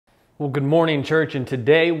Well, good morning, church, and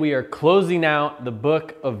today we are closing out the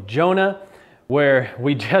book of Jonah, where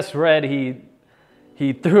we just read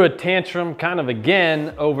he threw a tantrum kind of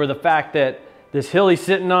again over the fact that this hill he's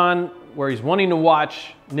sitting on, where he's wanting to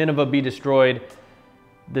watch Nineveh be destroyed,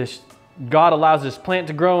 God allows this plant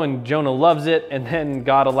to grow and Jonah loves it, and then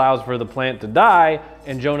God allows for the plant to die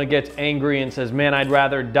and Jonah gets angry and says, man, I'd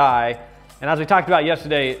rather die. And as we talked about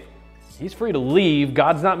yesterday, he's free to leave.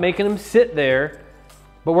 God's not making him sit there.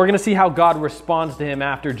 But we're going to see how God responds to him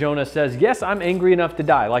after Jonah says, yes, I'm angry enough to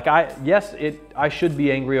die. I should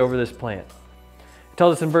be angry over this plant. It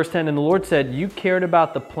tells us in verse 10, and the Lord said, you cared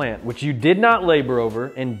about the plant, which you did not labor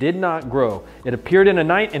over and did not grow. It appeared in a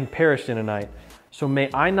night and perished in a night. So may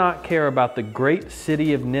I not care about the great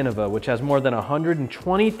city of Nineveh, which has more than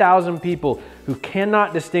 120,000 people who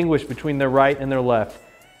cannot distinguish between their right and their left,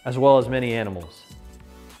 as well as many animals.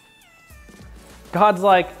 God's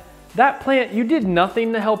like, that plant, you did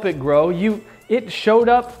nothing to help it grow. It showed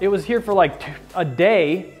up, it was here for like a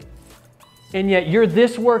day, and yet you're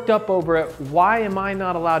this worked up over it. Why am I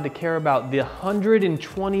not allowed to care about the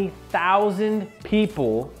 120,000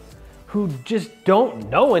 people who just don't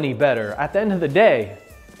know any better at the end of the day?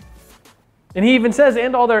 And he even says,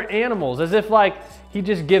 and all their animals, as if like he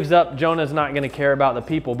just gives up. Jonah's not going to care about the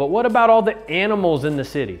people. But what about all the animals in the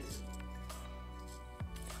city?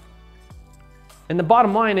 And the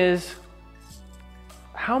bottom line is,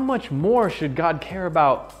 how much more should God care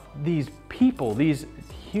about these people, these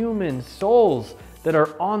human souls that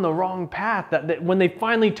are on the wrong path, that when they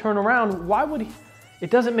finally turn around, why would he?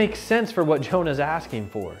 It doesn't make sense for what Jonah's asking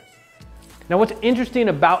for. Now, what's interesting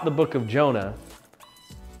about the book of Jonah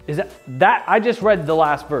is that I just read the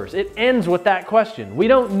last verse. It ends with that question. We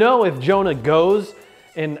don't know if Jonah goes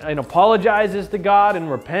and apologizes to God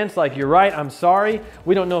and repents like, you're right, I'm sorry.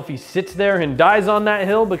 We don't know if he sits there and dies on that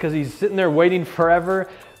hill because he's sitting there waiting forever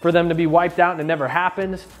for them to be wiped out and it never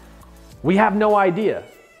happens. We have no idea.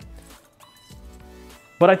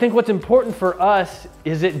 But I think what's important for us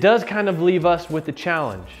is it does kind of leave us with a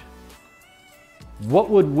challenge. What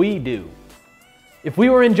would we do? If we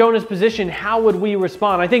were in Jonah's position, how would we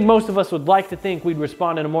respond? I think most of us would like to think we'd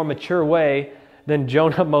respond in a more mature way than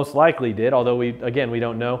Jonah most likely did, although we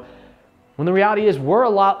don't know. When the reality is we're a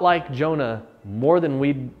lot like Jonah more than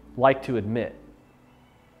we'd like to admit.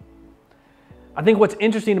 I think what's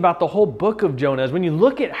interesting about the whole book of Jonah is when you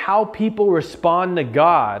look at how people respond to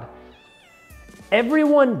God,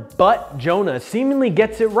 everyone but Jonah seemingly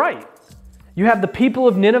gets it right. You have the people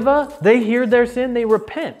of Nineveh, they hear their sin, they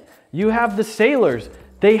repent. You have the sailors,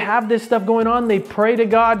 they have this stuff going on, they pray to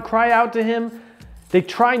God, cry out to him. They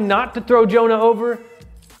try not to throw Jonah over.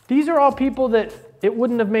 These are all people that it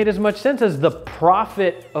wouldn't have made as much sense as the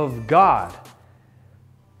prophet of God.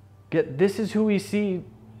 Yet this is who we see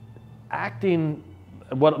acting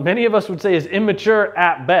what many of us would say is immature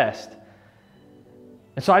at best.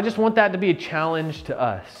 And so I just want that to be a challenge to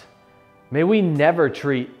us. May we never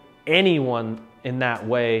treat anyone in that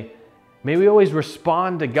way. May we always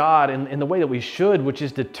respond to God in the way that we should, which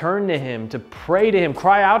is to turn to him, to pray to him,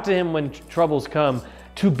 cry out to him when troubles come,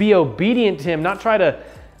 to be obedient to him, not try to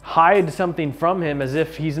hide something from him as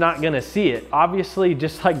if he's not going to see it. Obviously,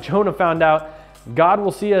 just like Jonah found out, God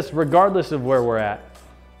will see us regardless of where we're at.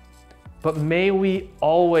 But may we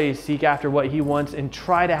always seek after what he wants and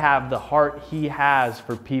try to have the heart he has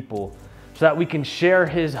for people so that we can share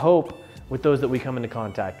his hope with those that we come into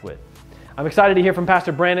contact with. I'm excited to hear from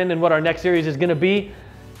Pastor Brandon and what our next series is going to be.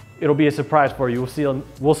 It'll be a surprise for you.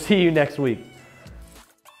 We'll see you next week.